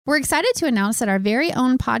We're excited to announce that our very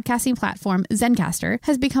own podcasting platform, Zencastr,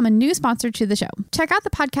 has become a new sponsor to the show. Check out the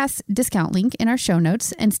podcast's discount link in our show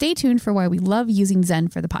notes and stay tuned for why we love using Zen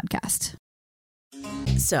for the podcast.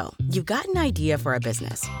 So, you've got an idea for a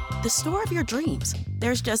business, the store of your dreams.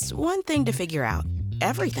 There's just one thing to figure out: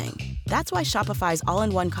 everything. That's why Shopify's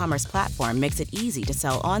all-in-one commerce platform makes it easy to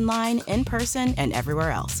sell online, in person, and everywhere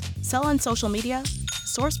else. Sell on social media,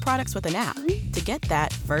 source products with an app to get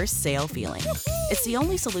that first sale feeling. It's the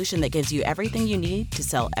only solution that gives you everything you need to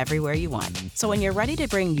sell everywhere you want. So when you're ready to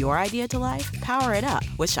bring your idea to life, power it up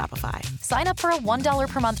with Shopify. Sign up for a $1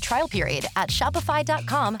 per month trial period at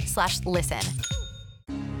shopify.com/listen.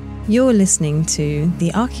 You're listening to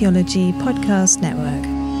the Archaeology Podcast Network.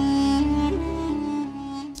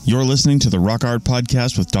 You're listening to the Rock Art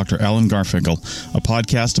Podcast with Dr. Alan Garfinkel, a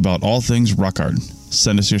podcast about all things rock art.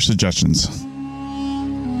 Send us your suggestions.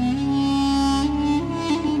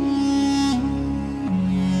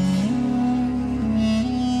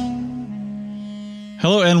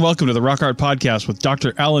 Hello and welcome to the Rock Art Podcast with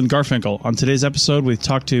Dr. Alan Garfinkel. On today's episode, we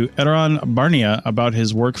talked to Eran Barnea about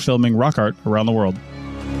his work filming rock art around the world.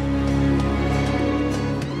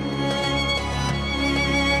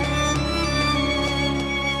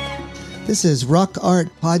 This is Rock Art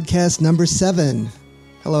Podcast number 7.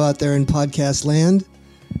 Hello out there in podcast land.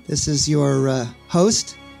 This is your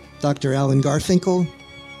host, Dr. Alan Garfinkel,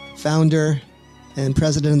 founder and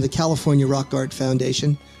president of the California Rock Art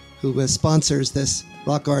Foundation, who sponsors this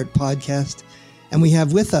Rock Art Podcast. And we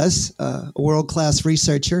have with us a world-class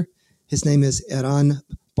researcher. His name is Eran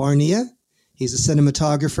Barnea. He's a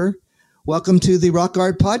cinematographer. Welcome to the Rock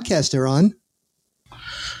Art Podcast, Eran.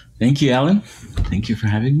 Thank you, Alan. Thank you for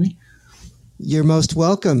having me. You're most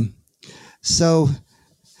welcome. So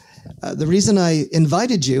the reason I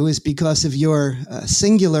invited you is because of your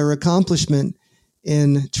singular accomplishment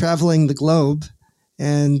in traveling the globe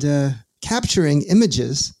and capturing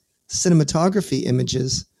images, cinematography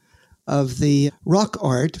images of the rock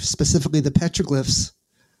art, specifically the petroglyphs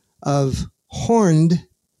of horned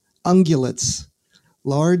ungulates,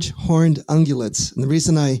 large horned ungulates. And the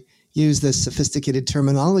reason I use this sophisticated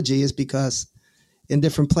terminology is because in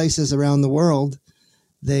different places around the world,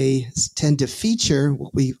 they tend to feature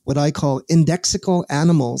what I call indexical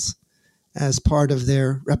animals as part of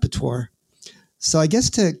their repertoire. So I guess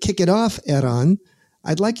to kick it off, Eran,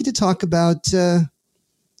 I'd like you to talk about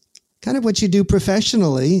kind of what you do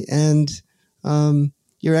professionally and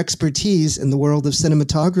your expertise in the world of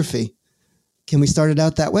cinematography. Can we start it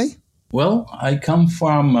out that way? Well, I come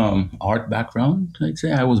from art background, I'd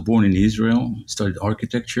say. I was born in Israel, studied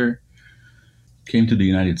architecture, came to the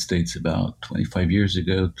United States about 25 years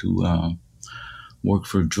ago to work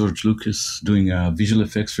for George Lucas doing visual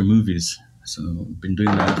effects for movies. So I've been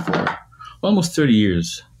doing that for almost 30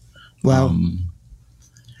 years. Wow.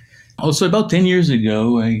 Also, about 10 years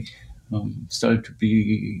ago, I started to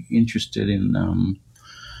be interested in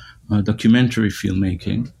documentary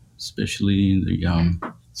filmmaking, especially in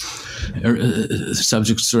the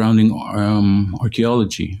subjects surrounding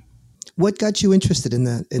archaeology. What got you interested in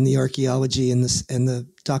that, in the archaeology and the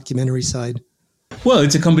documentary side? Well,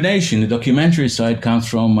 it's a combination. The documentary side comes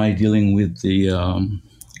from my dealing with the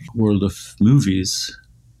world of movies.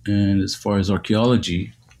 And as far as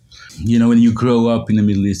archaeology, you know, when you grow up in the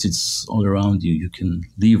Middle East, it's all around you. You can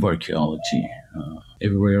leave archaeology.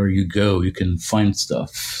 Everywhere you go, you can find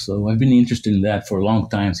stuff. So I've been interested in that for a long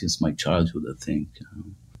time, since my childhood, I think.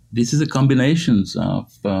 This is a combination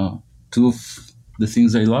of two of the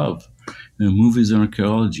things I love. Movies and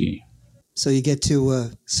archaeology. So you get to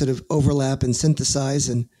sort of overlap and synthesize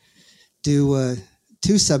and do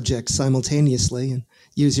two subjects simultaneously and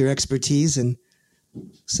use your expertise and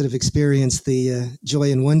sort of experience the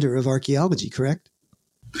joy and wonder of archaeology, correct?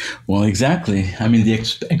 Well, exactly. I mean, the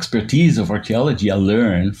expertise of archaeology I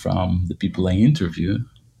learn from the people I interview.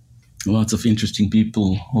 Lots of interesting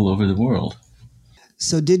people all over the world.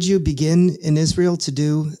 So did you begin in Israel to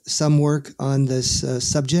do some work on this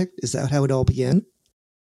subject? Is that how it all began?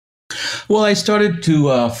 Well, I started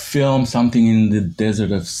to film something in the desert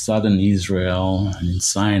of southern Israel in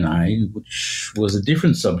Sinai, which was a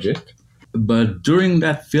different subject. But during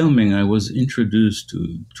that filming, I was introduced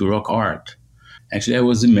to rock art. Actually, I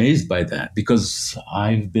was amazed by that because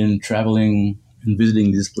I've been traveling and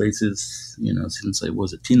visiting these places, you know, since I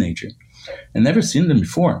was a teenager and never seen them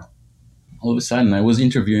before. All of a sudden, I was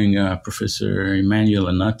interviewing Professor Emmanuel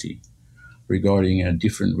Anati regarding a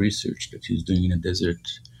different research that he's doing in the desert.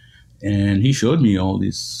 And he showed me all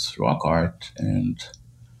this rock art, and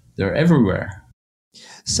they're everywhere.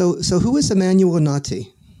 So who is Emmanuel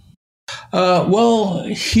Anati? Well,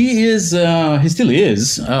 he is. He still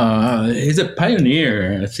is. He's a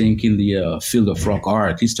pioneer, I think, in the field of rock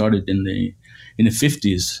art. He started in the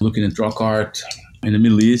 50s, looking at rock art in the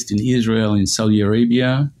Middle East, in Israel, in Saudi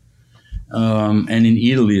Arabia, and in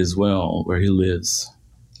Italy as well, where he lives.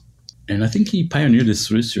 And I think he pioneered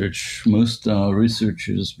this research. Most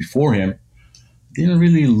researchers before him didn't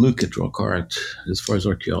really look at rock art as far as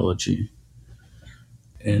archaeology.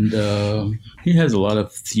 And he has a lot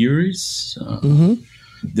of theories.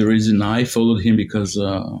 The reason I followed him because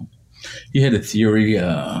he had a theory.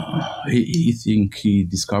 He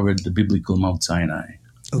discovered the biblical Mount Sinai.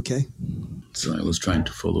 Okay. So I was trying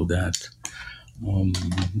to follow that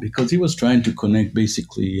because he was trying to connect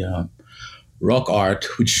basically rock art,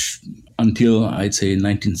 which until I'd say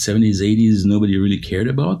 1970s, 80s, nobody really cared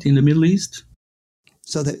about in the Middle East.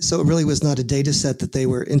 So it really was not a data set that they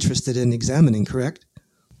were interested in examining, correct?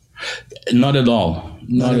 Not at all.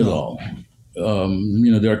 Not at all.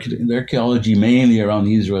 The archaeology mainly around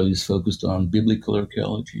Israel is focused on biblical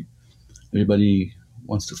archaeology. Everybody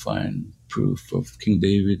wants to find proof of King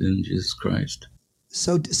David and Jesus Christ.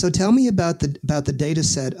 So tell me about the data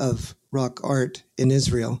set of rock art in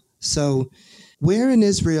Israel. So where in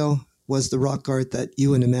Israel was the rock art that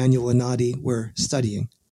you and Emmanuel and Nadi were studying?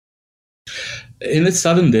 In the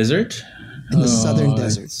southern desert. In the southern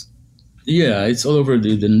desert. Yeah, it's all over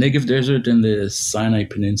the Negev Desert and the Sinai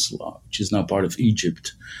Peninsula, which is now part of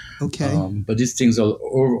Egypt. Okay. But these things are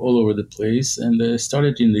all over the place. And they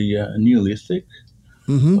started in the Neolithic,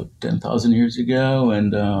 about 10,000 years ago.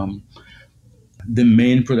 And the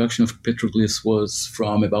main production of petroglyphs was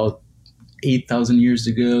from about 8,000 years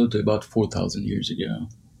ago to about 4,000 years ago.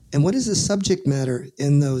 And what is the subject matter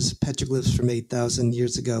in those petroglyphs from 8,000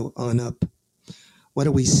 years ago on up? What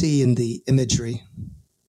do we see in the imagery?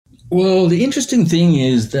 Well, the interesting thing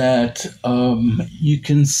is that you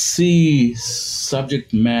can see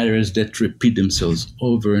subject matters that repeat themselves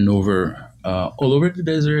over and over, all over the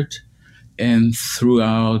desert and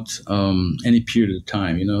throughout any period of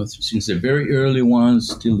time. Since the very early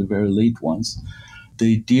ones till the very late ones,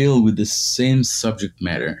 they deal with the same subject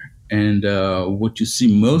matter. And what you see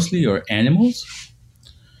mostly are animals.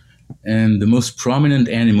 And the most prominent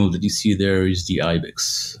animal that you see there is the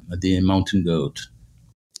ibex, the mountain goat.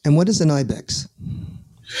 And what is an ibex?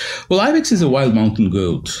 Well, ibex is a wild mountain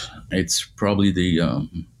goat. It's probably the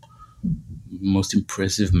most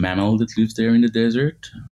impressive mammal that lives there in the desert.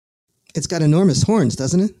 It's got enormous horns,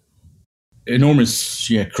 doesn't it? Enormous,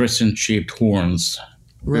 crescent-shaped horns.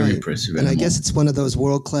 Very Right. impressive And animal. I guess it's one of those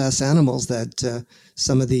world-class animals that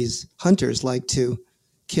some of these hunters like to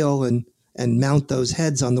kill and mount those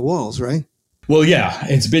heads on the walls, right? Well, yeah,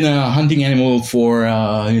 it's been a hunting animal for,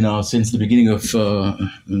 since the beginning of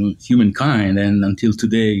humankind, and until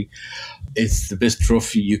today, it's the best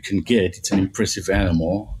trophy you can get. It's an impressive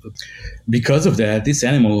animal. Because of that, this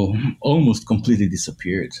animal almost completely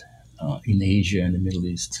disappeared in Asia and the Middle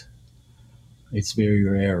East. It's very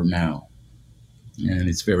rare now, and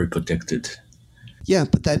it's very protected. Yeah,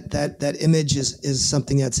 but that image is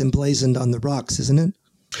something that's emblazoned on the rocks, isn't it?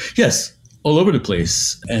 Yes, all over the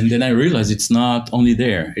place. And then I realized it's not only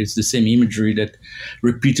there. It's the same imagery that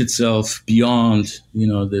repeats itself beyond,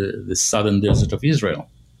 the southern desert of Israel.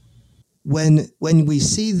 When we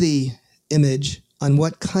see the image, on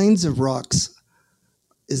what kinds of rocks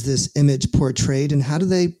is this image portrayed, and how do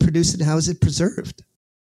they produce it? How is it preserved?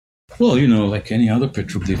 Well, like any other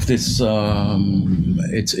petroglyph,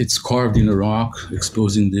 it's carved in the rock,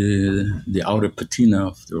 exposing the outer patina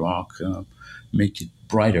of the rock, make it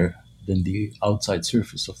brighter than the outside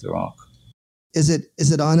surface of the rock. Is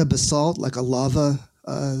it on a basalt, like a lava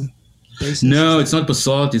basis? No, it's not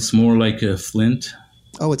basalt. It's more like a flint.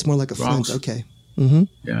 Oh, it's more like a rocks. flint. Okay. Mm-hmm.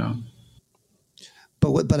 Yeah.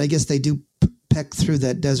 But I guess they do peck through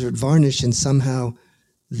that desert varnish, and somehow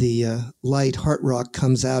the light heart rock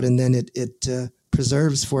comes out, and then it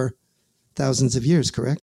preserves for thousands of years,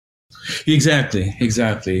 correct? Exactly.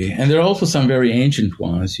 And there are also some very ancient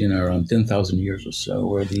ones, around 10,000 years or so,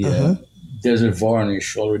 where the desert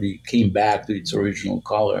varnish already came back to its original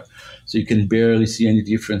color. So you can barely see any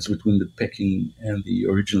difference between the pecking and the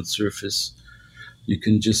original surface. You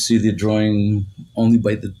can just see the drawing only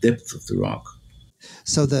by the depth of the rock.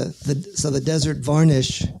 So the desert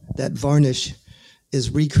varnish, that varnish is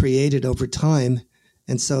recreated over time,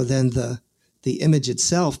 and so then the image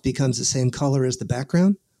itself becomes the same color as the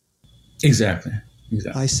background? Exactly.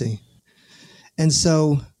 I see. And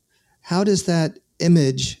so how does that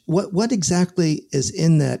image, what exactly is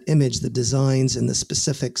in that image, the designs and the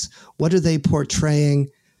specifics? What are they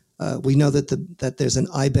portraying? We know that there's an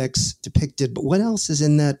ibex depicted, but what else is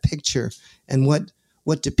in that picture? And what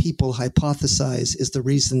what do people hypothesize is the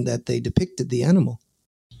reason that they depicted the animal?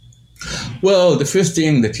 Well, the first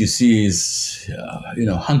thing that you see is,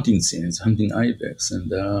 hunting scenes, hunting ibex.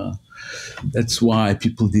 And that's why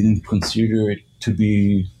people didn't consider it to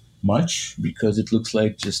be much, because it looks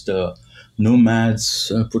like just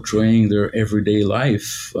nomads portraying their everyday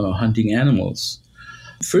life, hunting animals.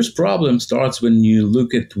 First problem starts when you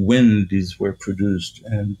look at when these were produced.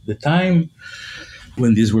 And the time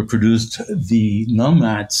when these were produced, the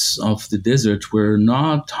nomads of the desert were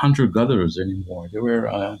not hunter-gatherers anymore. They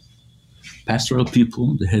were pastoral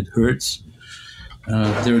people. They had herds.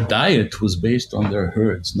 Their diet was based on their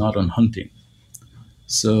herds, not on hunting.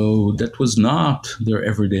 So that was not their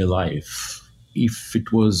everyday life. If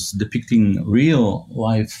it was depicting real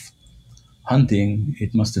life hunting,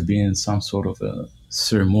 it must have been some sort of a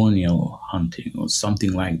ceremonial hunting or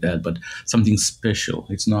something like that, but something special.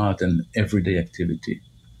 It's not an everyday activity.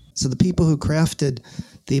 So the people who crafted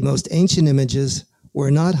the most ancient images were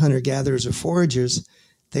not hunter-gatherers or foragers.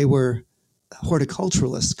 They were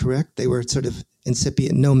horticulturalists, correct? They were sort of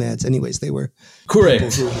incipient nomads. Anyways, they were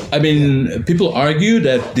correct. People argue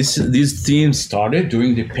that these themes started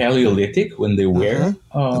during the Paleolithic, when they were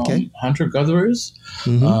hunter-gatherers.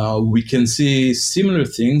 Mm-hmm. We can see similar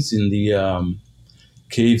things in the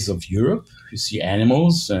caves of Europe. You see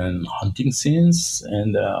animals and hunting scenes,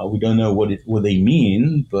 and we don't know what they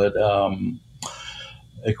mean, but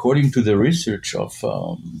according to the research of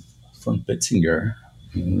von Petzinger,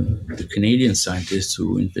 the Canadian scientist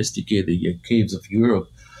who investigated the caves of Europe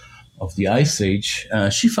of the Ice Age,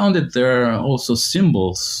 she found that there are also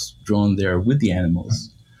symbols drawn there with the animals,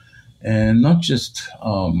 and not just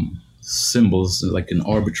symbols like an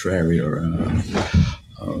arbitrary or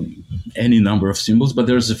any number of symbols, but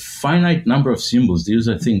there's a finite number of symbols. There's,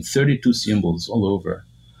 I think, 32 symbols all over,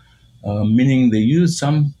 meaning they use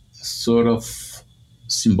some sort of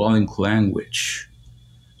symbolic language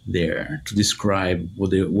there to describe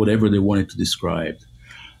whatever they wanted to describe.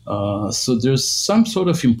 So there's some sort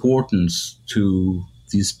of importance to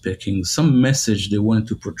these pickings, some message they wanted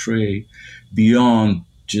to portray beyond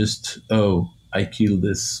just, I killed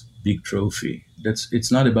this big trophy.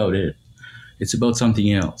 It's not about it. It's about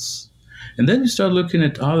something else. And then you start looking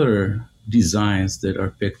at other designs that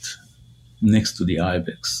are picked next to the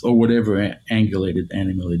ibex or whatever angulated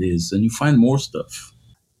animal it is, and you find more stuff.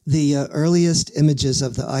 The earliest images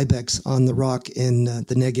of the ibex on the rock in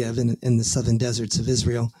the Negev, in the southern deserts of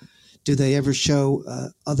Israel, do they ever show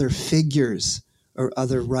other figures or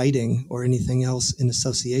other writing or anything else in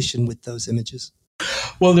association with those images?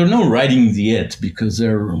 Well, there are no writings yet, because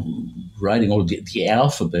they're writing, or the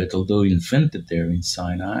alphabet, although invented there in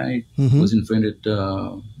Sinai, was invented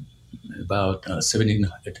about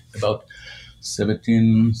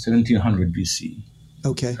 1700 BC.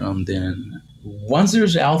 Okay. Then, once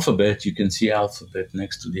there's alphabet, you can see alphabet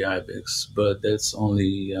next to the ibex, but that's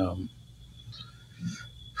only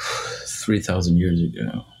 3,000 years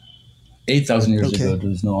ago. 8,000 years ago, there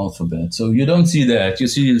was no alphabet. So you don't see that. You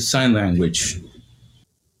see sign language.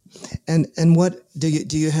 And what do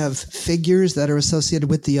you have figures that are associated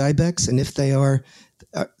with the ibex? And if they are,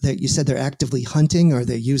 that you said they're actively hunting, are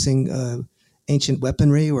they using ancient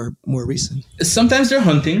weaponry or more recent? Sometimes they're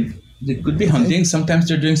hunting. They could be hunting. Sometimes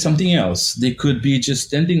they're doing something else. They could be just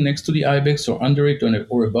standing next to the ibex or under it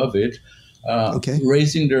or above it,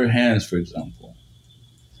 raising their hands, for example.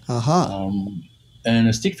 And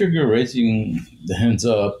a stick figure raising the hands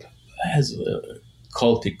up has a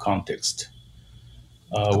cultic context.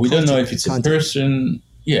 We don't know if it's a person.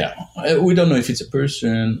 Yeah, we don't know if it's a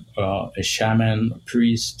person, a shaman, a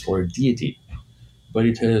priest, or a deity, but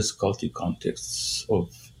it has cultic contexts of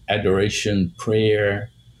adoration, prayer,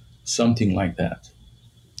 something like that.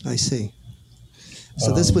 I see.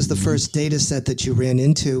 So this was the first data set that you ran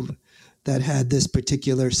into that had this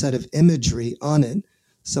particular set of imagery on it.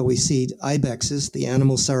 So we see ibexes, the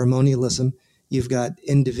animal ceremonialism. You've got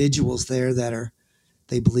individuals there that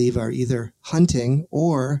they believe are either hunting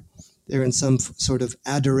or they're in some sort of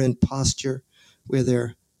adorant posture where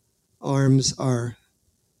their arms are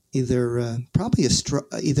either probably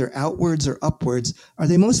either outwards or upwards. Are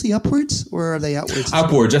they mostly upwards or are they outwards?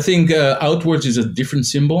 Upwards. I think outwards is a different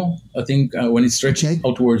symbol. I think when it's stretching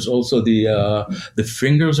outwards, also the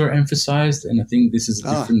fingers are emphasized, and I think this is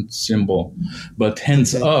a different symbol. But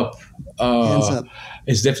hands up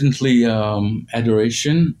is definitely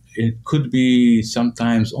adoration. It could be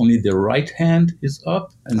sometimes only the right hand is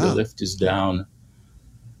up and the left is down.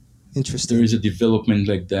 Interesting. There is a development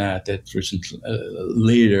like that recently,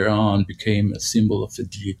 later on became a symbol of a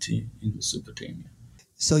deity in Mesopotamia.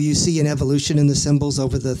 So you see an evolution in the symbols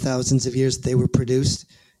over the thousands of years that they were produced,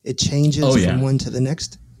 it changes from one to the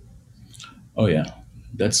next? Oh, yeah.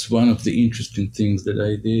 That's one of the interesting things that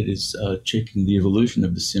I did is checking the evolution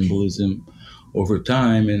of the symbolism over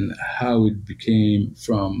time and how it became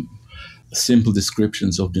from simple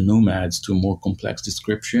descriptions of the nomads to a more complex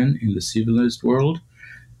description in the civilized world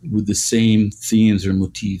with the same themes or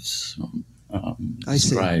motifs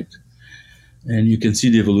described. And you can see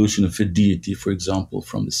the evolution of a deity, for example,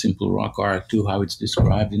 from the simple rock art to how it's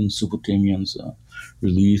described in Mesopotamians'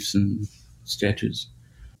 reliefs and statues.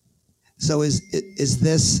 So is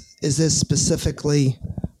this specifically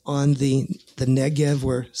on the Negev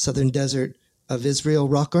or southern desert of Israel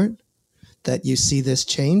rock art that you see this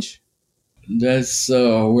change? That's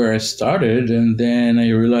where I started, and then I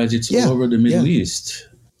realized it's all over the Middle East.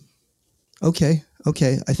 Okay.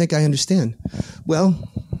 I think I understand. Well,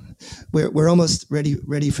 we're almost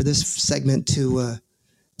ready for this segment to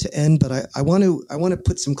end, but I want to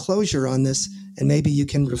put some closure on this, and maybe you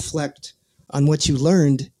can reflect on what you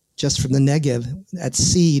learned just from the Negev at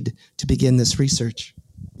seed to begin this research.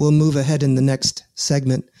 We'll move ahead in the next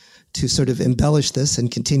segment to sort of embellish this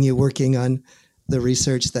and continue working on the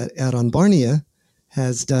research that Eran Barnea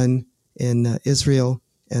has done in Israel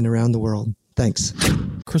and around the world. Thanks.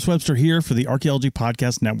 Chris Webster here for the Archaeology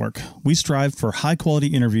Podcast Network. We strive for high-quality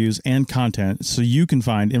interviews and content so you can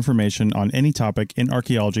find information on any topic in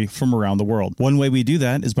archaeology from around the world. One way we do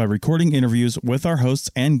that is by recording interviews with our hosts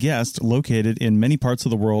and guests located in many parts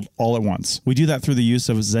of the world all at once. We do that through the use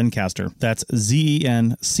of Zencastr. That's Zencastr.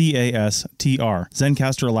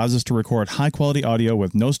 Zencastr allows us to record high-quality audio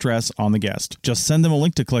with no stress on the guest. Just send them a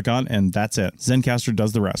link to click on, and that's it. Zencastr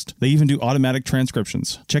does the rest. They even do automatic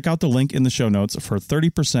transcriptions. Check out the link in the show notes for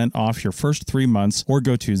 30% off your first 3 months, or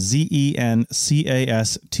go to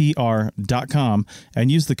zencastr.com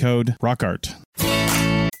and use the code ROCKART.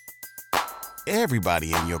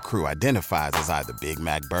 Everybody in your crew identifies as either Big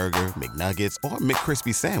Mac Burger, McNuggets, or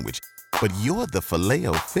McCrispy Sandwich, but you're the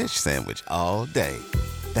Filet-O-Fish Sandwich all day.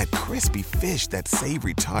 That crispy fish, that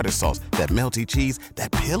savory tartar sauce, that melty cheese,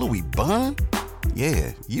 that pillowy bun.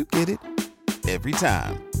 Yeah, you get it. Every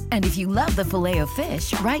time. And if you love the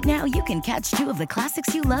Filet-O-Fish, right now you can catch 2 of the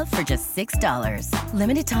classics you love for just $6.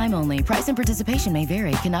 Limited time only. Price and participation may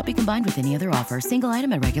vary. Cannot be combined with any other offer. Single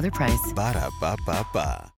item at regular price.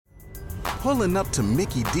 Ba-da-ba-ba-ba. Pulling up to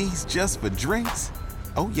Mickey D's just for drinks?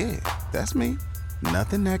 Oh yeah, that's me.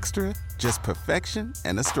 Nothing extra, just perfection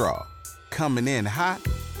and a straw. Coming in hot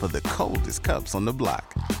for the coldest cups on the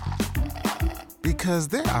block. Because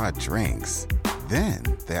there are drinks. Then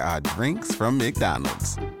there are drinks from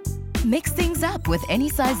McDonald's. Mix things up with any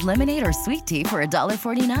size lemonade or sweet tea for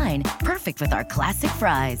 $1.49. Perfect with our classic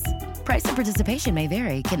fries. Price and participation may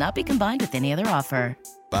vary. Cannot be combined with any other offer.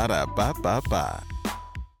 Ba-da-ba-ba-ba.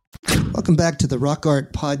 Welcome back to the Rock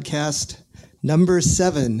Art Podcast, number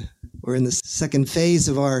 7. We're in the second phase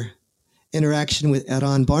of our interaction with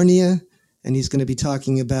Eran Barnea, and he's going to be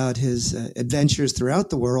talking about his adventures throughout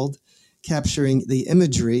the world, capturing the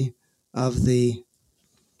imagery of the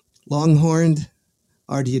long-horned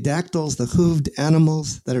artiodactyls, the hooved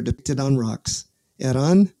animals that are depicted on rocks.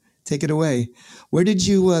 Eran, take it away. Where did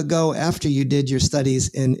you go after you did your studies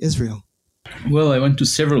in Israel? Well, I went to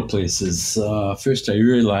several places. First, I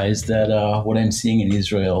realized that what I'm seeing in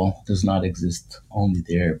Israel does not exist only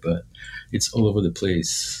there, but it's all over the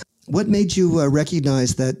place. What made you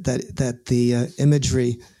recognize that the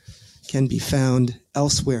imagery can be found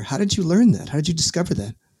elsewhere? How did you learn that? How did you discover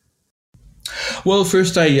that? Well,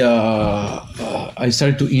 first I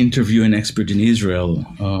started to interview an expert in Israel,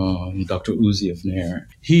 Dr. Uzi of Ner.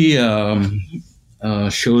 He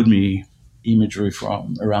showed me imagery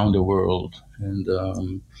from around the world and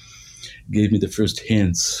gave me the first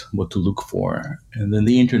hints what to look for. And then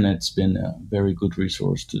the internet's been a very good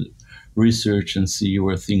resource to research and see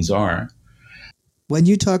where things are. When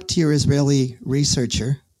you talked to your Israeli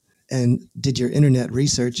researcher and did your internet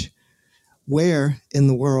research, where in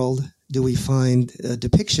the world do we find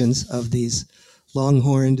depictions of these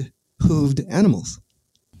long-horned, hooved animals?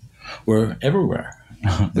 We're everywhere,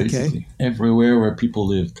 basically. Okay. Everywhere where people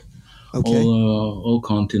lived. Okay. All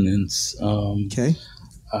continents. Okay.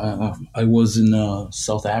 I was in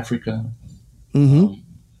South Africa,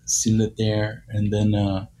 seen it there, and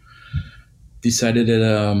then decided that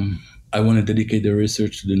I want to dedicate the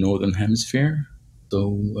research to the Northern Hemisphere.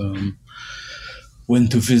 So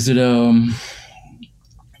went to visit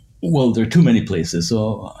well, there are too many places,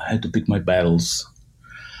 so I had to pick my battles.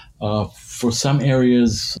 For some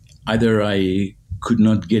areas, either I could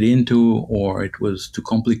not get into or it was too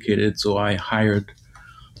complicated, so I hired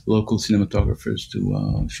local cinematographers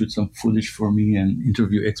to shoot some footage for me and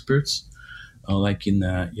interview experts, like in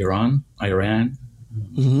Iran,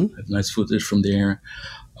 I have nice footage from there,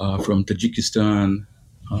 from Tajikistan.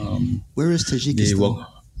 Where is Tajikistan?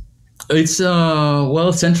 It's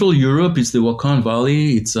Central Europe. It's the Wakhan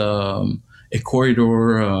Valley. It's a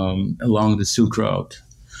corridor along the Silk Road.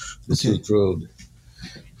 Silk Road.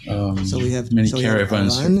 So we have many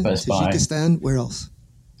caravans Iran, pass by. Tajikistan. Where else?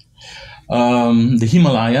 The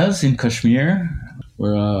Himalayas in Kashmir,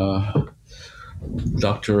 where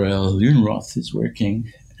Dr. L. Lundroth is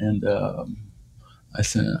working, and I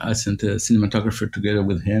sent a cinematographer together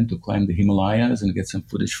with him to climb the Himalayas and get some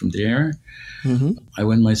footage from there. Mm-hmm. I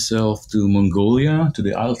went myself to Mongolia, to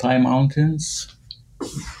the Altai Mountains.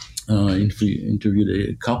 Interviewed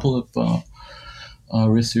a couple of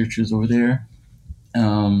researchers over there.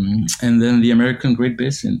 And then the American Great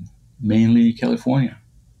Basin, mainly California.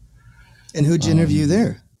 And who'd you interview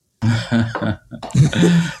there?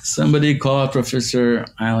 Somebody called Professor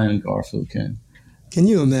Alan Garfinkel. Can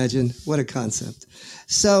you imagine? What a concept.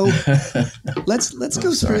 So let's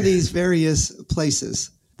go through these various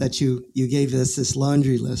places that you gave us this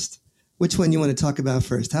laundry list. Which one you want to talk about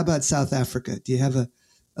first? How about South Africa? Do you have a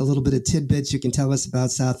little bit of tidbits you can tell us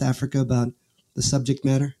about South Africa, about the subject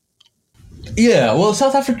matter? Yeah, well,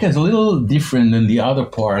 South Africa is a little different than the other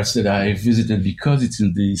parts that I visited because it's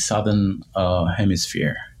in the southern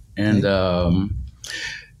hemisphere. And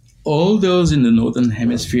all those in the northern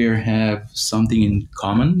hemisphere have something in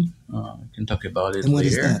common. I can talk about it and what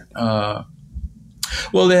later. Is that?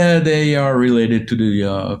 Well, they are related to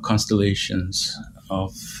the constellations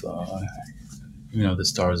of, the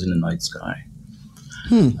stars in the night sky.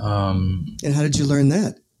 And how did you learn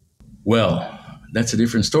that? Well, that's a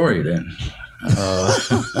different story then.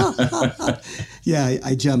 Yeah,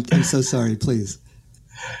 I jumped. I'm so sorry. Please.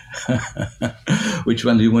 Which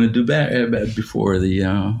one do you want to do before the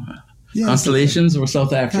constellations or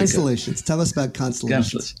South Africa? Constellations. Tell us about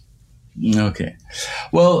constellations. Okay.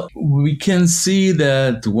 Well, we can see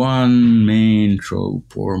that one main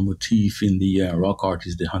trope or motif in the rock art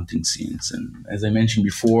is the hunting scenes. And as I mentioned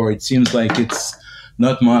before, it seems like it's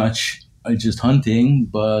not much just hunting,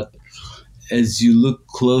 but as you look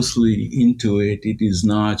closely into it, it is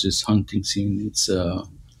not just hunting scene. It's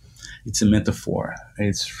a metaphor.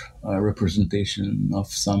 It's a representation of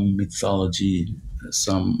some mythology,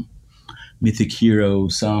 some mythic hero,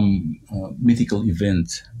 some mythical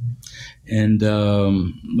event. And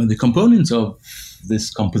the components of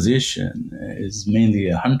this composition is mainly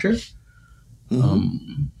a hunter,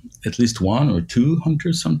 at least one or two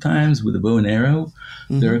hunters sometimes with a bow and arrow.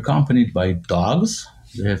 Mm-hmm. They're accompanied by dogs.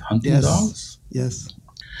 They have hunting dogs. Yes.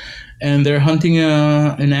 And they're hunting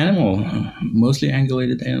an animal, mostly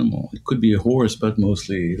angulated animal. It could be a horse, but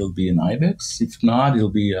mostly it'll be an ibex. If not, it'll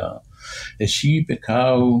be a sheep, a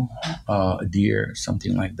cow, a deer,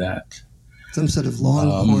 something like that. Some sort of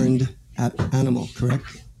long-horned animal,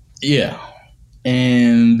 correct? Yeah.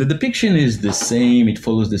 And the depiction is the same. It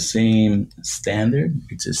follows the same standard.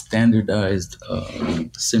 It's a standardized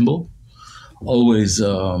symbol. Always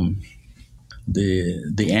the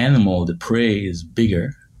animal, the prey, is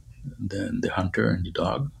bigger than the hunter and the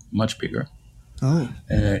dog, much bigger. Oh.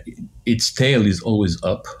 Its tail is always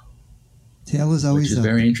up. Tail is always up. Which is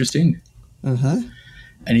very interesting. Uh-huh.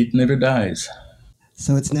 And it never dies.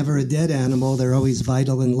 So it's never a dead animal. They're always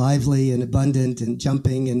vital and lively and abundant and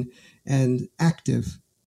jumping and active.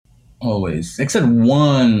 Always. Except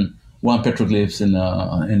one petroglyphs in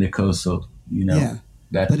the coastal, Yeah.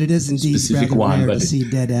 But it is indeed rather rare to see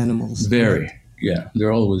dead animals. Very, yeah.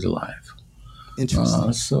 They're always alive.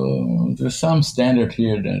 Interesting. So there's some standard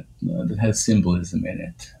here that has symbolism in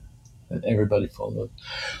it that everybody followed.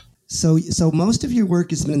 So most of your work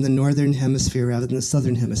has been in the northern hemisphere rather than the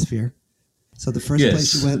southern hemisphere. So the first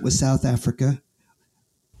place you went was South Africa.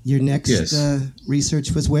 Your next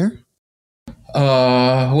research was where?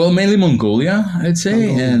 Mainly Mongolia, I'd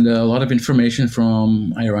say, and a lot of information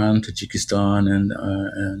from Iran, Tajikistan,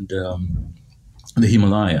 and the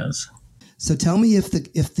Himalayas. So tell me if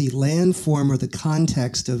the landform or the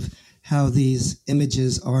context of how these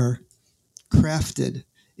images are crafted,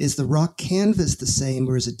 is the rock canvas the same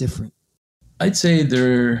or is it different? I'd say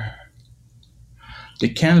the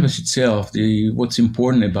canvas itself, what's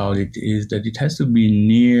important about it is that it has to be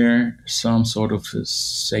near some sort of a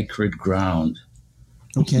sacred ground.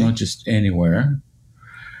 Okay. It's not just anywhere.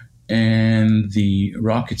 And the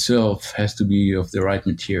rock itself has to be of the right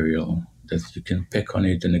material, that you can peck on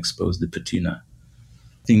it and expose the patina.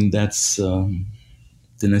 I think that's the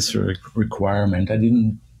necessary requirement. I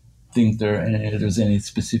didn't think there's any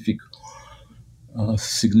specific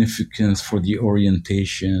significance for the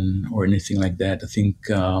orientation or anything like that. I think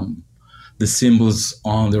the symbols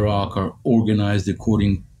on the rock are organized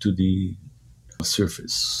according to the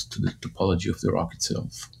surface, to the topology of the rock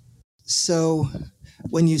itself. So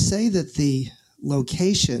when you say that the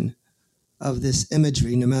location of this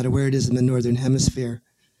imagery, no matter where it is in the Northern Hemisphere,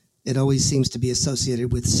 it always seems to be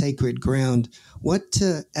associated with sacred ground. What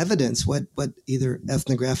evidence, what either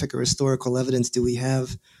ethnographic or historical evidence do we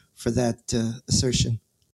have for that assertion?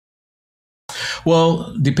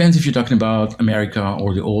 Well, depends if you're talking about America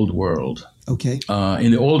or the Old World. Okay.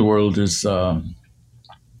 In the Old World,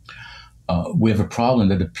 we have a problem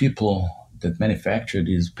that the people that manufacture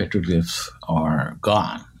these petroglyphs are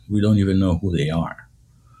gone. We don't even know who they are.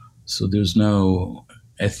 So there's no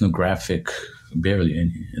barely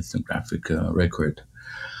any ethnographic record.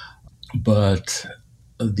 But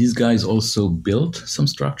these guys also built some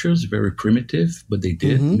structures, very primitive, but they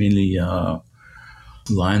did mainly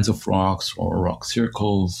lines of rocks or rock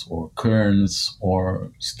circles or cairns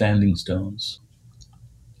or standing stones,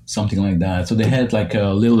 something like that. So they had like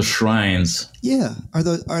little shrines. Yeah.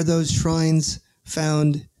 Are those shrines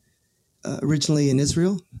found originally in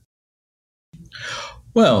Israel?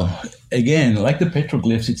 Well, again, like the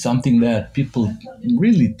petroglyphs, it's something that people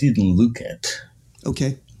really didn't look at.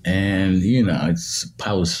 Okay. And, it's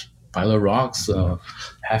pile of rocks,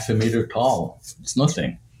 half a meter tall. It's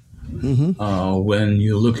nothing. When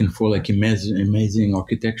you're looking for like amazing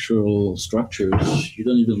architectural structures, you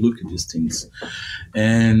don't even look at these things.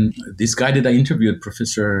 And this guy that I interviewed,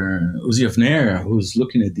 Professor Uzi Avner, who's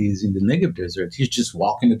looking at these in the Negev desert, he's just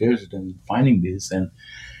walking the desert and finding these, and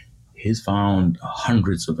he's found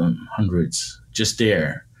hundreds of them, just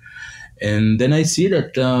there. And then I see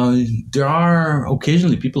that there are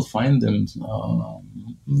occasionally people find them,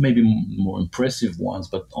 maybe more impressive ones,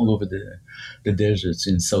 but all over the deserts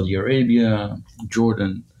in Saudi Arabia,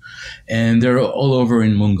 Jordan, and they're all over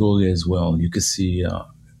in Mongolia as well. You can see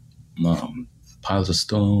piles of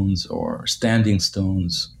stones or standing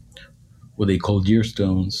stones, what they call deer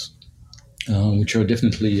stones, which are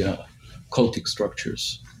definitely cultic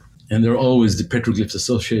structures. And there are always the petroglyphs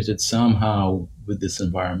associated somehow with this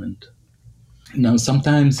environment. Now,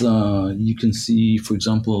 sometimes you can see, for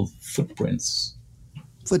example, footprints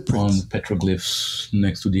on petroglyphs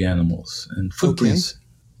next to the animals. And footprints,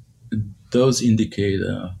 those indicate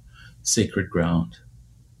sacred ground.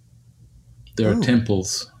 There are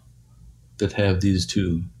temples that have these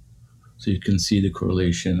too. So you can see the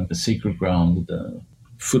correlation of a sacred ground with the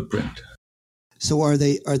footprint. So are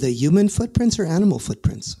they human footprints or animal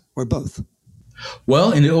footprints, or both?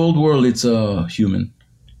 Well, in the Old World, it's human.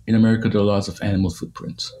 In America, there are lots of animal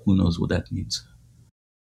footprints. Who knows what that means?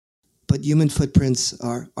 But human footprints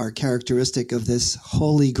are characteristic of this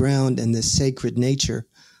holy ground and this sacred nature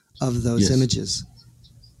of those images.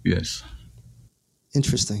 Yes.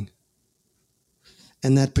 Interesting.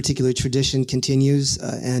 And that particular tradition continues,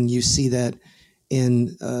 and you see that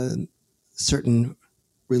in certain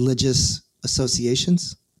religious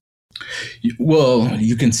associations? Well,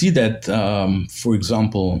 you can see that, for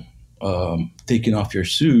example, taking off your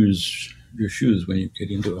shoes when you get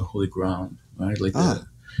into a holy ground, right? Like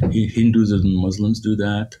the Hindus and Muslims do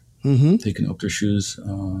that, taking off their shoes.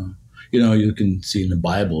 You can see in the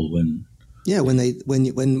Bible when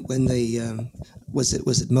they was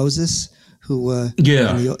it Moses who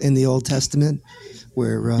in the Old Testament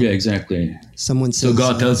where exactly. Someone says, so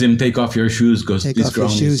God tells him, take off your shoes, because this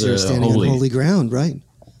ground is you're standing holy. on holy ground, right?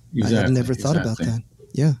 Exactly, I have never thought about that.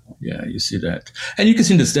 Yeah, you see that, and you can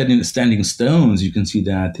see the standing stones. You can see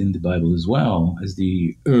that in the Bible as well as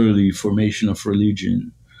the early formation of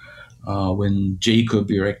religion. When Jacob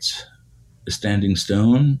erects a standing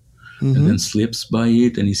stone and then slips by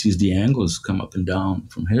it, and he sees the angels come up and down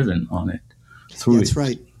from heaven on it. That's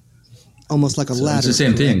right. Almost like a ladder. It's the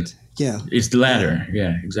same thing. Yeah, it's the ladder.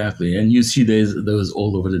 Yeah, exactly. And you see those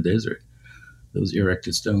all over the desert, those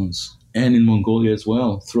erected stones, and in Mongolia as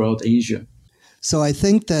well, throughout Asia. So I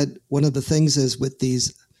think that one of the things is with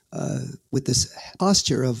these, with this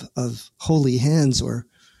posture of holy hands or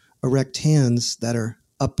erect hands that are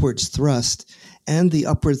upwards thrust, and the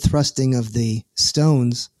upward thrusting of the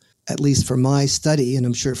stones, at least for my study, and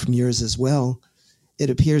I'm sure from yours as well, it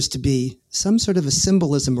appears to be some sort of a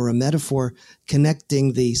symbolism or a metaphor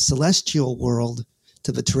connecting the celestial world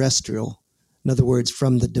to the terrestrial. In other words,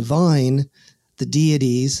 from the divine, the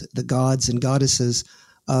deities, the gods and goddesses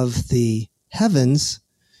of the heavens,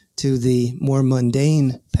 to the more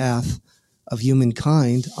mundane path of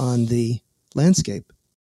humankind on the landscape.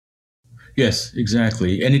 Yes,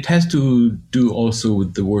 exactly. And it has to do also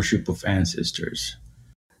with the worship of ancestors.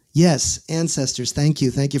 Yes, ancestors. Thank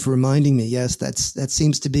you. Thank you for reminding me. Yes, that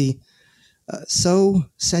seems to be so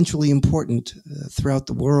centrally important throughout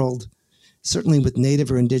the world, certainly with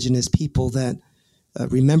native or indigenous people, that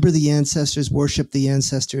remember the ancestors, worship the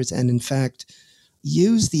ancestors, and in fact,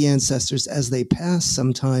 use the ancestors as they pass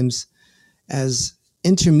sometimes as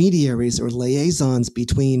intermediaries or liaisons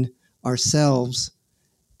between ourselves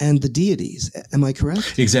and the deities. Am I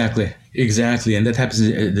correct? Exactly. And that happens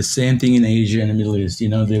the same thing in Asia and the Middle East.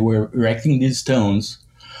 They were erecting these stones,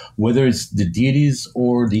 whether it's the deities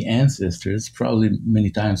or the ancestors, probably many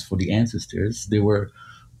times for the ancestors, they were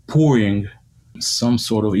pouring some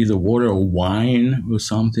sort of either water or wine or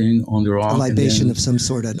something on the rock. A libation of some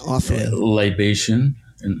sort, an offering. Libation.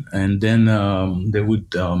 And then they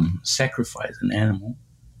would sacrifice an animal,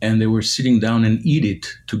 and they were sitting down and eat it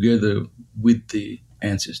together with the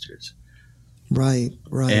ancestors. Right.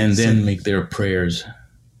 And then make their prayers.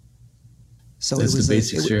 So that's the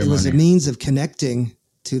basic ceremony. It was a means of connecting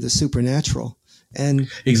to the supernatural. And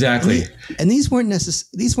exactly. And these weren't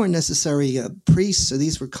necessary priests, or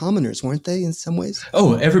these were commoners, weren't they, in some ways?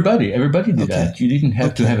 Oh, everybody did that. You didn't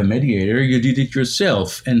have to have a mediator. You did it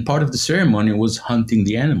yourself. And part of the ceremony was hunting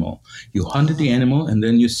the animal. You hunted the animal, and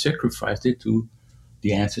then you sacrificed it to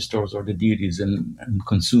the ancestors or the deities, and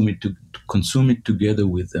consume it together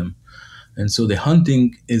with them. And so the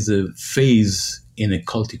hunting is a phase in a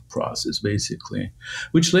cultic process, basically,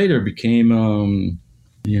 which later became.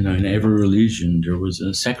 In every religion, there was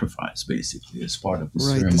a sacrifice, basically, as part of the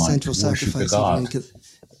ceremony. The central to worship sacrifice. the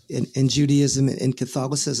God. In Judaism and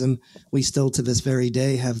Catholicism, we still to this very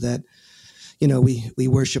day have that, we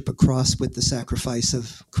worship a cross with the sacrifice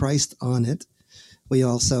of Christ on it. We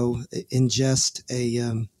also ingest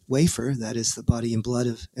a wafer, that is the body and blood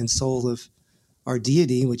and soul of our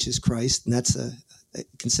deity, which is Christ, and that's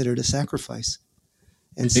considered a sacrifice.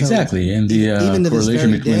 And so, exactly, and the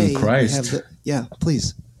correlation between Christ.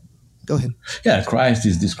 Please, go ahead. Yeah, Christ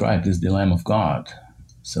is described as the Lamb of God.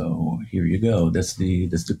 So here you go. That's the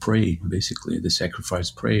prey, basically, the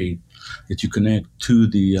sacrifice prey that you connect to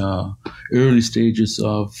the early stages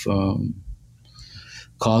of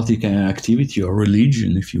cultic activity or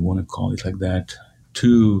religion, if you want to call it like that,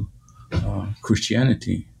 to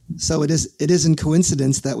Christianity. So it isn't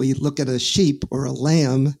coincidence that we look at a sheep or a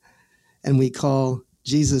lamb and we call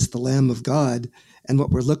Jesus the Lamb of God. And what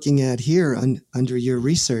we're looking at here under your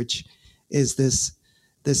research is this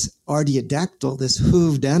artiodactyl, this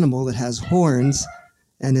hooved animal that has horns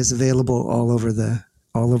and is available all over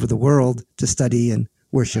the world to study and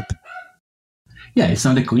worship. Yeah, it's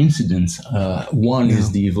not a coincidence. One is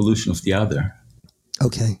the evolution of the other.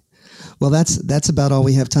 Okay. Well, that's about all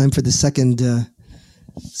we have time for the second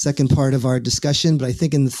part of our discussion. But I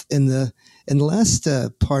think in the last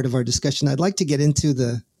part of our discussion, I'd like to get into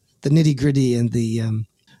the nitty-gritty and the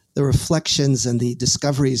reflections and the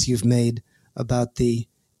discoveries you've made about the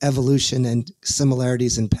evolution and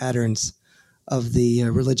similarities and patterns of the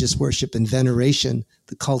religious worship and veneration,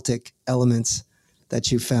 the cultic elements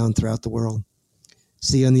that you found throughout the world.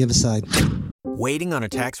 See you on the other side. Waiting on a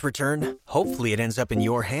tax return? Hopefully it ends up in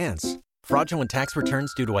your hands. Fraudulent tax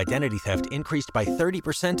returns due to identity theft increased by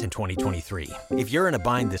 30% in 2023. If you're in a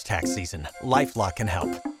bind this tax season, LifeLock can help.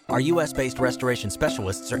 Our U.S.-based restoration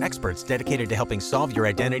specialists are experts dedicated to helping solve your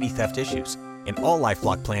identity theft issues. And all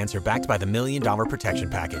LifeLock plans are backed by the $1 Million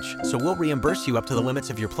Protection Package. So we'll reimburse you up to the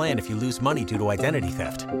limits of your plan if you lose money due to identity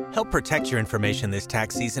theft. Help protect your information this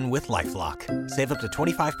tax season with LifeLock. Save up to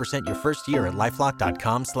 25% your first year at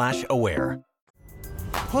LifeLock.com/aware.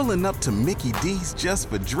 Pulling up to Mickey D's just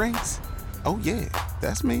for drinks? Oh yeah,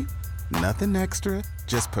 that's me. Nothing extra,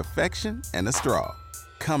 just perfection and a straw.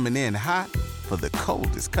 Coming in hot for the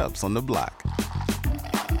coldest cups on the block.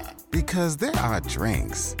 Because there are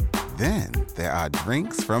drinks. Then there are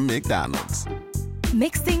drinks from McDonald's.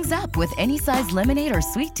 Mix things up with any size lemonade or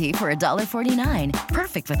sweet tea for $1.49.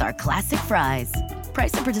 Perfect with our classic fries.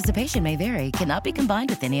 Price and participation may vary. Cannot be combined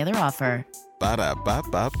with any other offer.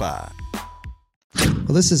 Ba-da-ba-ba-ba.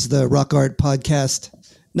 Well, this is the Rock Art Podcast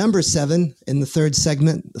number 7 in the third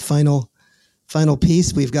segment, the final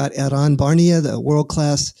piece. We've got Eran Barnea, the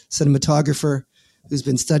world-class cinematographer who's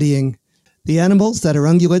been studying the animals that are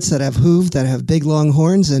ungulates, that have hooves, that have big, long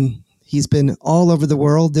horns, and he's been all over the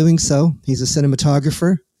world doing so. He's a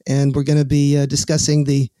cinematographer, and we're going to be discussing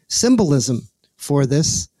the symbolism for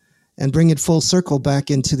this and bring it full circle back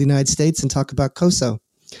into the United States and talk about COSO.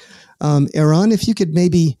 Eran, if you could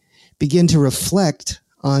maybe begin to reflect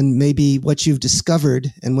on maybe what you've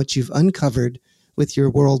discovered and what you've uncovered with your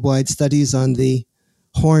worldwide studies on the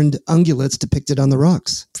horned ungulates depicted on the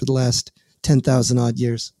rocks for the last 10,000 odd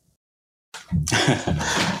years.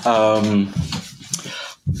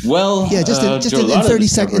 Well, yeah, just in 30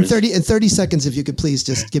 seconds. In 30 seconds, if you could please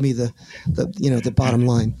just give me the bottom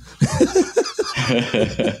line.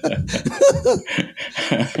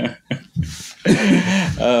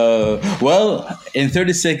 Well, in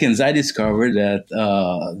 30 seconds, I discovered that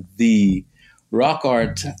the rock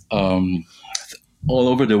art all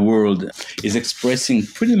over the world is expressing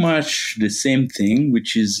pretty much the same thing,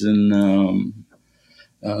 which is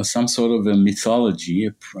some sort of a mythology,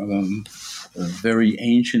 a very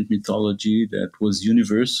ancient mythology that was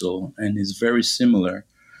universal and is very similar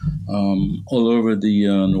all over the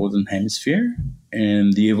Northern Hemisphere.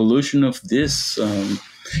 And the evolution of this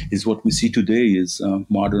is what we see today is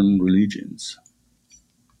modern religions.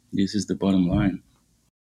 This is the bottom line.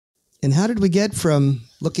 And how did we get from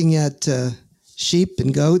looking at sheep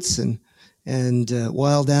and goats and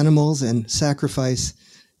wild animals and sacrifice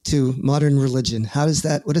to modern religion?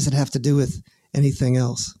 What does it have to do with anything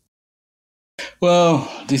else? Well,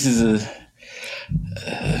 this is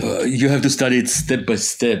you have to study it step by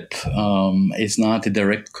step. It's not a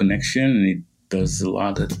direct connection. It does a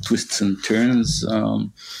lot of twists and turns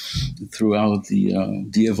throughout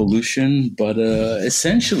the evolution. But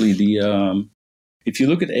essentially, if you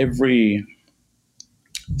look at every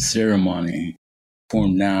ceremony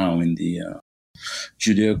formed now in the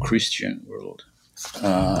Judeo-Christian world,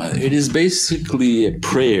 it is basically a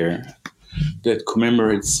prayer that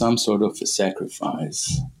commemorates some sort of a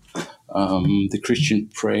sacrifice. The Christian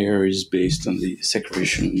prayer is based on the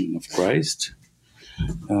sacrifice of Christ.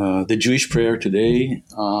 The Jewish prayer today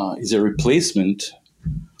is a replacement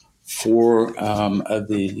for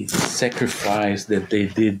the sacrifice that they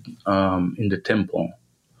did in the temple.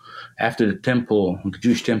 After the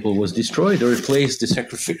Jewish temple was destroyed, they replaced the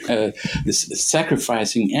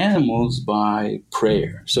sacrificing animals by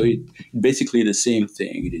prayer. So it basically the same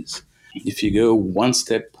thing. It is. If you go one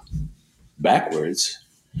step backwards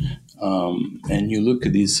and you look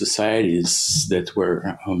at these societies that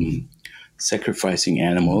were sacrificing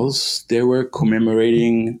animals, they were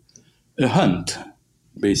commemorating a hunt,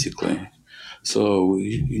 basically. So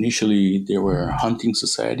initially there were hunting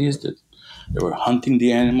societies that they were hunting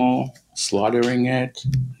the animal, slaughtering it,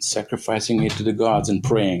 sacrificing it to the gods and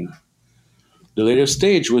praying. The later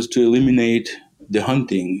stage was to eliminate the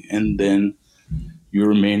hunting, and then you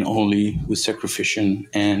remain only with sacrifice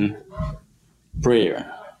and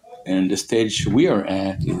prayer. And the stage we are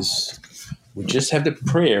at is we just have the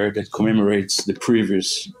prayer that commemorates the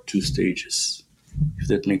previous two stages, if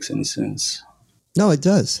that makes any sense. No, it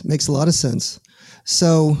does. It makes a lot of sense.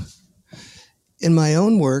 So in my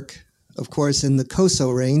own work, of course, in the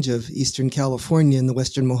Coso range of Eastern California in the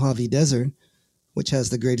Western Mojave Desert, which has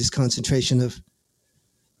the greatest concentration of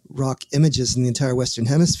rock images in the entire Western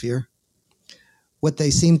Hemisphere, what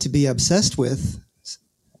they seem to be obsessed with,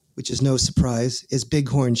 which is no surprise, is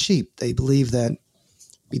bighorn sheep. They believe that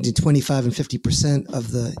between 25 and 50%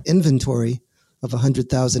 of the inventory of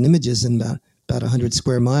 100,000 images in about 100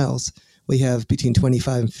 square miles, we have between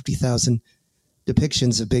 25 and 50,000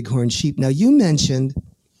 depictions of bighorn sheep. Now, you mentioned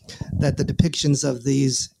that the depictions of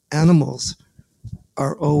these animals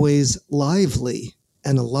are always lively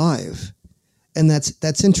and alive. And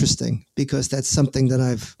that's interesting because that's something that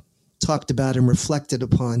I've talked about and reflected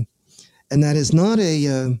upon. And that is not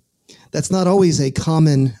that's not always a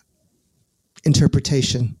common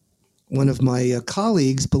interpretation. One of my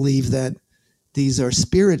colleagues believed that these are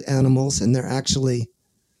spirit animals, and they're actually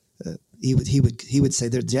he would say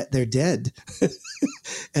they're dead,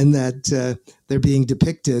 and that they're being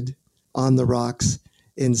depicted on the rocks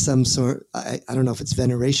in some sort. I don't know if it's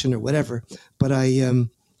veneration or whatever, but I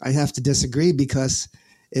have to disagree because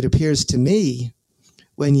it appears to me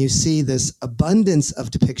when you see this abundance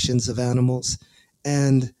of depictions of animals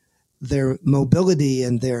and their mobility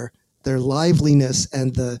and their liveliness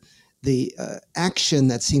and the action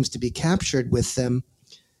that seems to be captured with them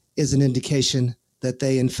is an indication that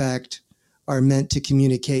they, in fact, are meant to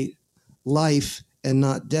communicate life and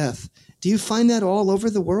not death. Do you find that all over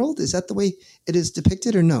the world? Is that the way it is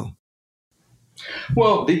depicted or no?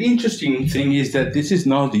 Well, the interesting thing is that this is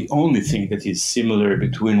not the only thing that is similar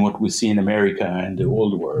between what we see in America and the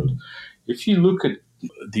old world. If you look at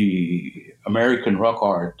the American rock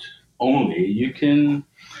art only, you can,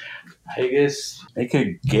 I guess, make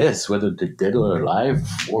a guess whether they're dead or alive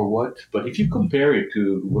or what. But if you compare it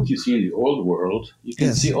to what you see in the old world, you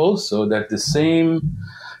can see also that the same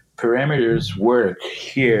parameters work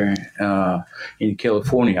here in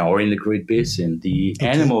California or in the Great Basin. The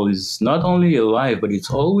animal is not only alive, but it's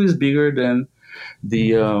always bigger than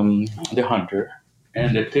the hunter.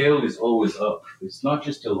 And the tail is always up. It's not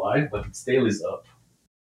just alive, but its tail is up.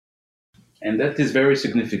 And that is very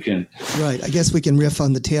significant. Right. I guess we can riff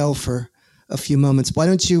on the tail for a few moments. Why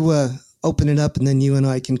don't you open it up, and then you and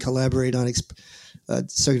I can collaborate on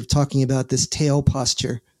sort of talking about this tail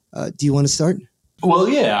posture. Do you want to start? Well,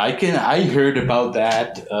 yeah, I heard about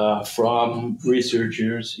that from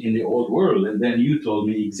researchers in the old world, and then you told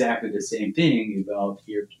me exactly the same thing about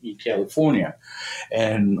here in California.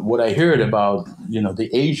 And what I heard about, the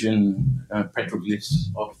Asian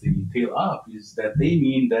petroglyphs of the tail up is that they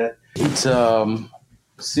mean that it's a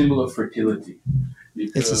symbol of fertility.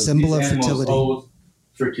 It's a symbol of fertility.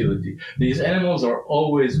 Fertility. These animals are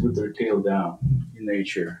always with their tail down in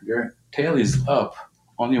nature. Their tail is up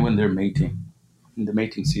only when they're mating, in the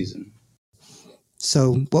mating season.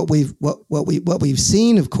 So what we've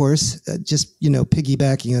seen, of course, just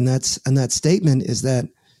piggybacking on that statement, is that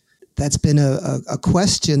that's been a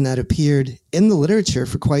question that appeared in the literature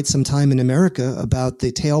for quite some time in America about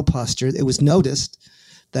the tail posture. It was noticed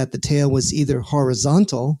that the tail was either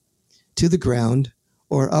horizontal to the ground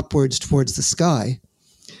or upwards towards the sky.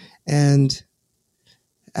 And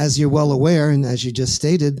as you're well aware, and as you just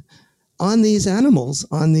stated, on these animals,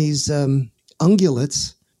 on these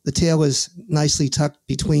ungulates, the tail is nicely tucked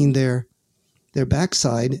between their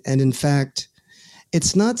backside. And in fact,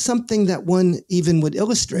 it's not something that one even would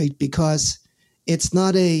illustrate because it's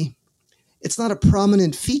not a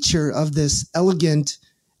prominent feature of this elegant,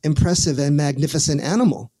 impressive, and magnificent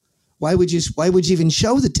animal. Why would you even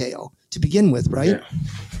show the tail to begin with, right? Yeah,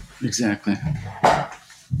 exactly.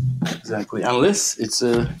 Unless it's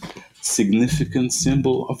a significant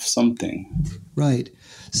symbol of something. Right.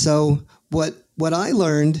 So what I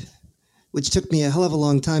learned, which took me a hell of a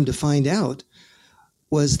long time to find out,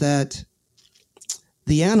 was that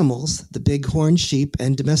the animals, the bighorn sheep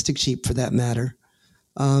and domestic sheep for that matter,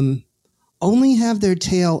 only have their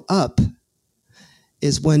tail up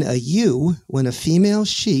is when a female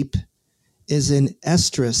sheep is in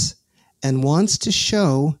estrus and wants to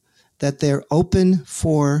show that they're open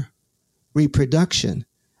for reproduction.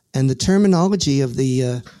 And the terminology of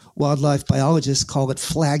the wildlife biologists call it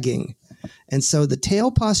flagging. And so the tail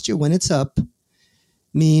posture when it's up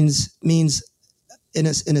means in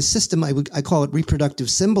a system, I call it reproductive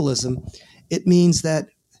symbolism. It means that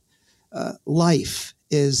life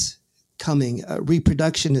is coming,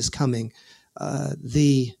 reproduction is coming,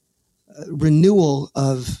 the renewal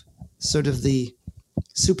of sort of the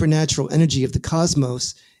supernatural energy of the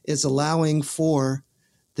cosmos is allowing for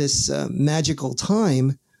this magical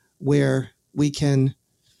time where we can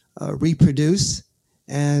reproduce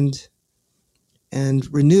and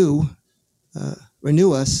renew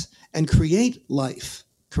us and create life,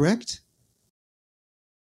 correct?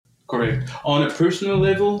 Correct. On a personal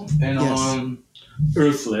level and yes. On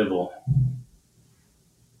Earth level.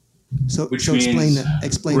 So means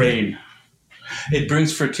explain rain. It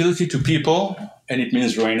brings fertility to people, and it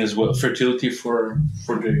means rain as well. Fertility for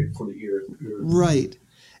the earth. Right.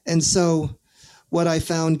 And so what I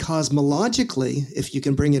found cosmologically, if you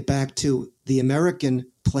can bring it back to the American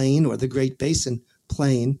plane or the Great Basin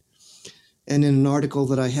plane, and in an article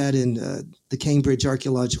that I had in the Cambridge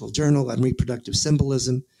Archaeological Journal on reproductive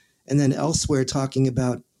symbolism, and then elsewhere talking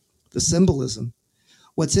about the symbolism,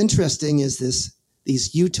 what's interesting is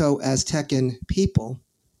these Uto-Aztecan people,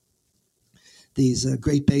 these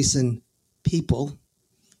Great Basin people,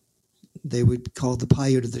 they would call the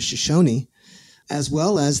Paiute of the Shoshone, as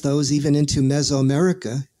well as those even into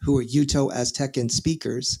Mesoamerica who are Uto-Aztecan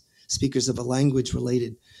speakers of a language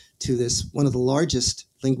related to this, one of the largest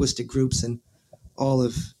linguistic groups in all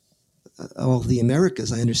of the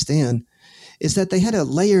Americas, I understand, is that they had a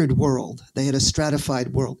layered world. They had a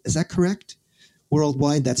stratified world. Is that correct?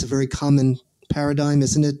 Worldwide, that's a very common paradigm,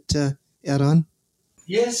 isn't it, Eran?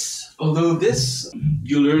 Yes, although this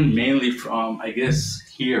you learn mainly from, I guess,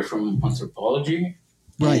 here from anthropology,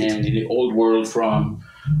 right, and in the old world from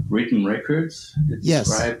written records that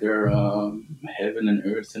describe their heaven and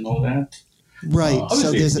earth and all that. Right.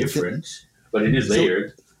 Obviously, it's different, but it is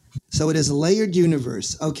layered. So it is a layered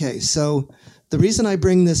universe. Okay, so the reason I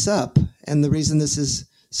bring this up, and the reason this is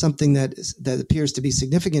something that appears to be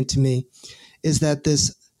significant to me, is that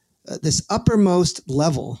this uppermost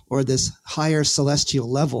level, or this higher celestial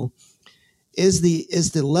level, is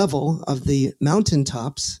the level of the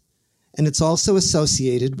mountaintops, and it's also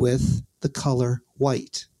associated with the color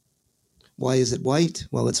white. Why is it white?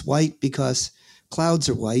 Well, it's white because clouds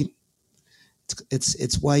are white.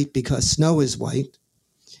 It's white because snow is white.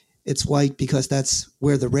 It's white because that's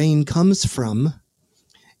where the rain comes from.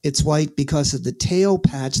 It's white because of the tail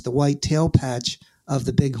patch, the white tail patch of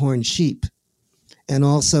the bighorn sheep, and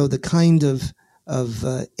also the kind of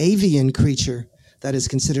avian creature that is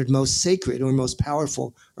considered most sacred or most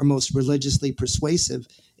powerful or most religiously persuasive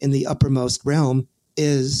in the uppermost realm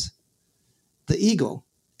is the eagle.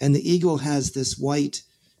 And the eagle has this white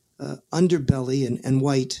underbelly and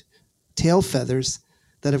white tail feathers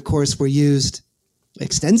that, of course, were used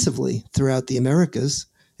extensively throughout the Americas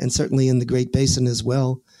and certainly in the Great Basin as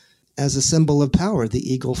well as a symbol of power, the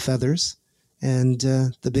eagle feathers and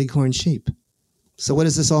the bighorn sheep. So what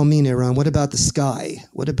does this all mean, Eran? What about the sky?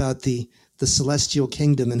 What about the celestial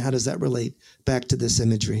kingdom, and how does that relate back to this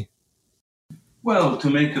imagery? Well, to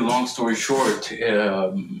make a long story short,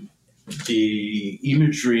 the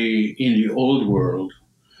imagery in the old world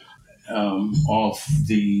of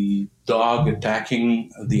the dog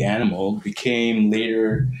attacking the animal became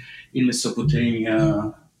later in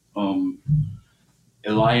Mesopotamia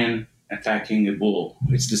a lion attacking a bull.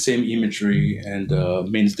 It's the same imagery and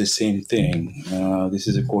means the same thing. This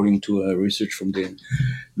is according to research from the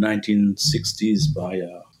 1960s by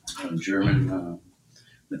a German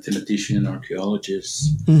mathematician and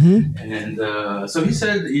archaeologist. Mm-hmm. And so he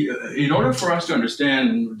said, in order for us to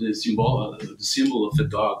understand the symbol of a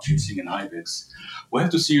dog chasing an ibex, we have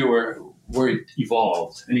to see where it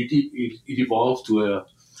evolved. And it evolved to a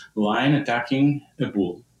lion attacking a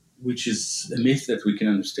bull, which is a myth that we can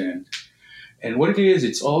understand. And what it is,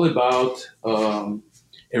 it's all about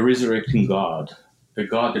a resurrecting God, a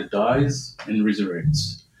God that dies and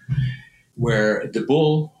resurrects, where the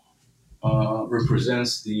bull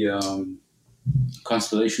represents the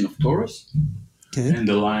constellation of Taurus, okay, and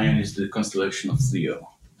the lion is the constellation of Leo.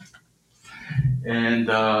 And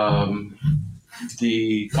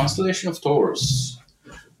the constellation of Taurus,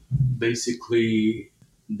 basically,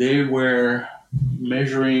 they were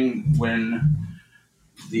measuring when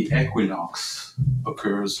the equinox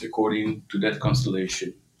occurs according to that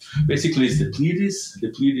constellation. Basically, it's the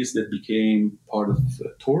Pleiades that became part of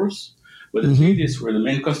Taurus. But the Pleiades were the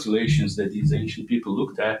main constellations that these ancient people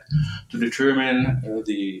looked at to determine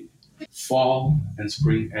the fall and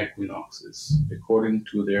spring equinoxes according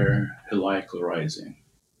to their heliacal rising.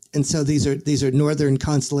 And so these are northern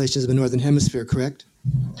constellations of the northern hemisphere, correct?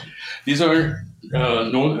 These are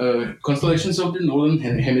constellations of the northern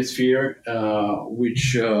hemisphere,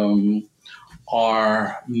 which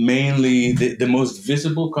are mainly the most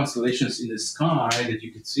visible constellations in the sky that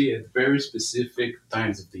you can see at very specific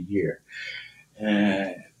times of the year.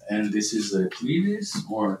 And this is the Pleiades,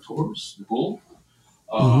 or Taurus, the bull,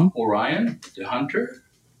 Orion, the hunter,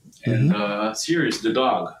 and Sirius, the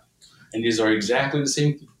dog. And these are exactly the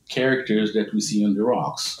same characters that we see on the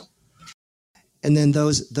rocks. And then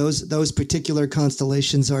those particular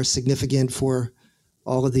constellations are significant for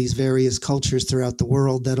all of these various cultures throughout the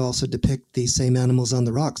world that also depict these same animals on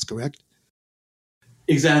the rocks, correct?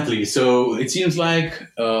 Exactly. So it seems like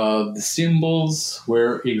the symbols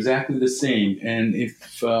were exactly the same. And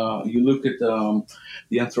if you look at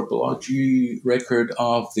the anthropology record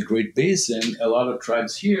of the Great Basin, a lot of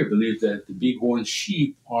tribes here believe that the bighorn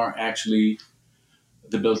sheep are actually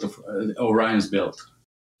the belt of Orion's belt.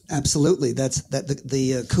 Absolutely. That's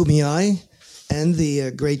the Kumeyaay and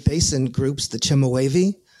the Great Basin groups, the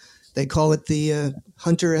Chemehuevi, they call it the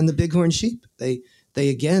hunter and the bighorn sheep. They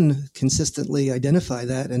again consistently identify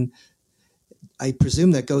that, and I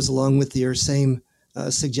presume that goes along with your same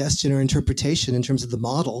suggestion or interpretation in terms of the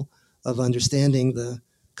model of understanding the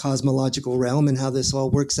cosmological realm and how this all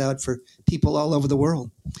works out for people all over the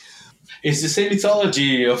world. It's the same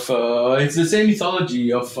mythology of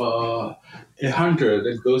a hunter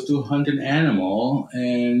that goes to hunt an animal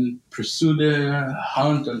and pursue the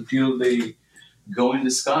hunt until they go in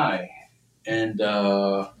the sky. And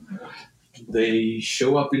they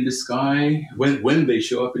show up in the sky. When they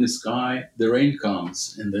show up in the sky, the rain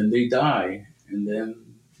comes, and then they die, and then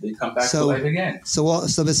they come back to life again. So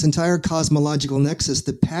this entire cosmological nexus,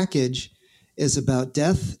 the package, is about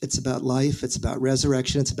death, it's about life, it's about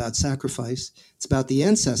resurrection, it's about sacrifice, it's about the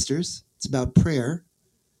ancestors, it's about prayer,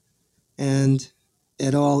 and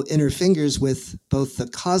it all interfingers with both the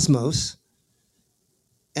cosmos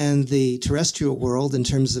and the terrestrial world in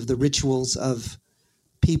terms of the rituals of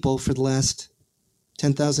people for the last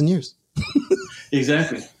 10,000 years.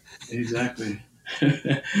 Exactly.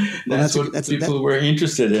 That's what people were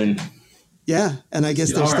interested in. Yeah, and I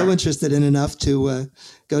guess they're still interested in enough to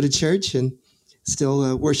go to church and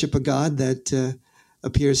still worship a God that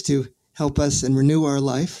appears to help us and renew our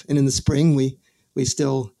life. And in the spring, we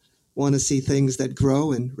still want to see things that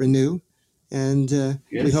grow and renew. And yes,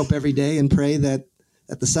 we hope every day and pray that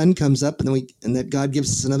the sun comes up and that God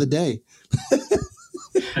gives us another day.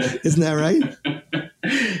 Isn't that right?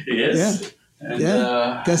 Yes. Yeah.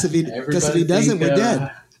 And, because if he doesn't, we're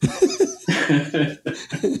dead.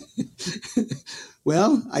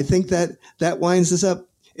 Well, I think that winds us up.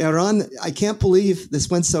 Eran, I can't believe this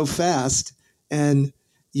went so fast, and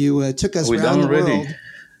you took us around the world.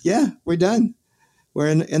 Yeah, we're done. We're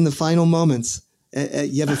in the final moments.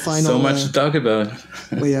 You have a final... So much to talk about.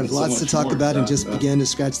 We have lots to talk about and just began to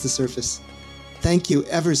scratch the surface. Thank you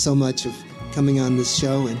ever so much for coming on this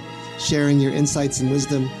show and sharing your insights and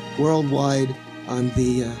wisdom worldwide on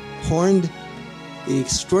the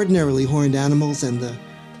extraordinarily horned animals and the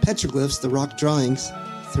petroglyphs, the rock drawings,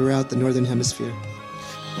 throughout the Northern Hemisphere.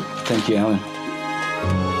 Thank you, Alan.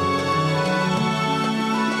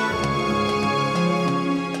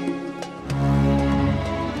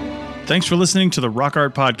 Thanks for listening to the Rock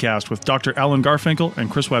Art Podcast with Dr. Alan Garfinkel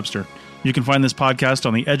and Chris Webster. You can find this podcast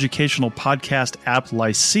on the educational podcast app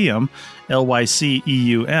Lyceum,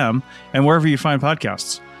 Lyceum, and wherever you find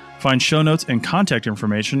podcasts. Find show notes and contact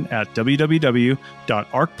information at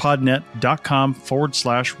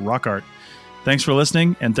www.arcpodnet.com/rockart. Thanks for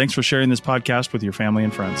listening, and thanks for sharing this podcast with your family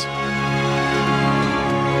and friends.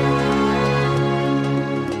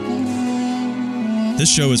 This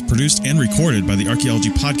show is produced and recorded by the Archaeology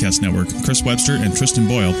Podcast Network, Chris Webster and Tristan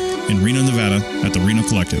Boyle, in Reno, Nevada, at the Reno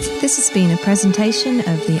Collective. This has been a presentation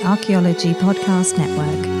of the Archaeology Podcast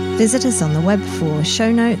Network. Visit us on the web for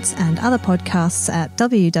show notes and other podcasts at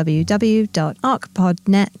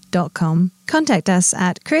www.arcpodnet.com. Contact us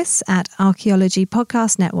at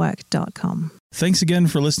chris@archaeologypodcastnetwork.com. Thanks again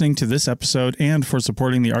for listening to this episode and for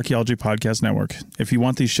supporting the Archaeology Podcast Network. If you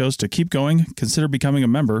want these shows to keep going, consider becoming a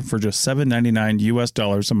member for just $7.99 US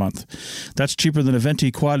a month. That's cheaper than a venti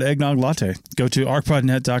quad eggnog latte. Go to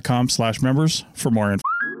arcpodnet.com/members for more info.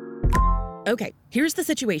 Okay, here's the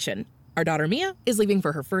situation. Our daughter Mia is leaving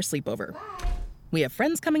for her first sleepover. We have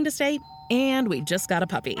friends coming to stay, and we just got a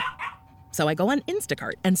puppy. So I go on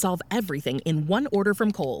Instacart and solve everything in one order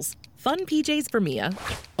from Kohl's. Fun PJs for Mia.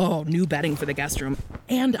 Oh, new bedding for the guest room.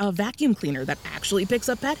 And a vacuum cleaner that actually picks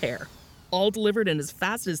up pet hair. All delivered in as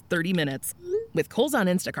fast as 30 minutes. With Kohl's on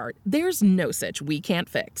Instacart, there's no such we can't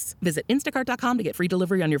fix. Visit instacart.com to get free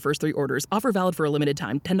delivery on your first 3 orders. Offer valid for a limited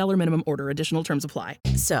time. $10 minimum order. Additional terms apply.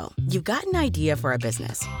 So, you've got an idea for a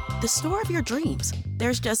business. The store of your dreams.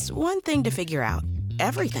 There's just one thing to figure out.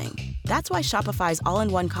 Everything. That's why Shopify's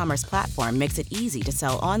all-in-one commerce platform makes it easy to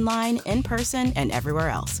sell online, in person, and everywhere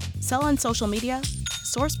else. Sell on social media,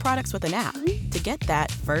 source products with an app to get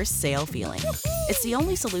that first sale feeling. It's the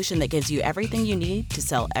only solution that gives you everything you need to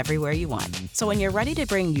sell everywhere you want. So when you're ready to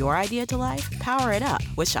bring your idea to life, power it up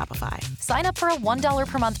with Shopify. Sign up for a $1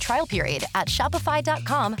 per month trial period at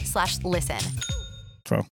shopify.com/listen.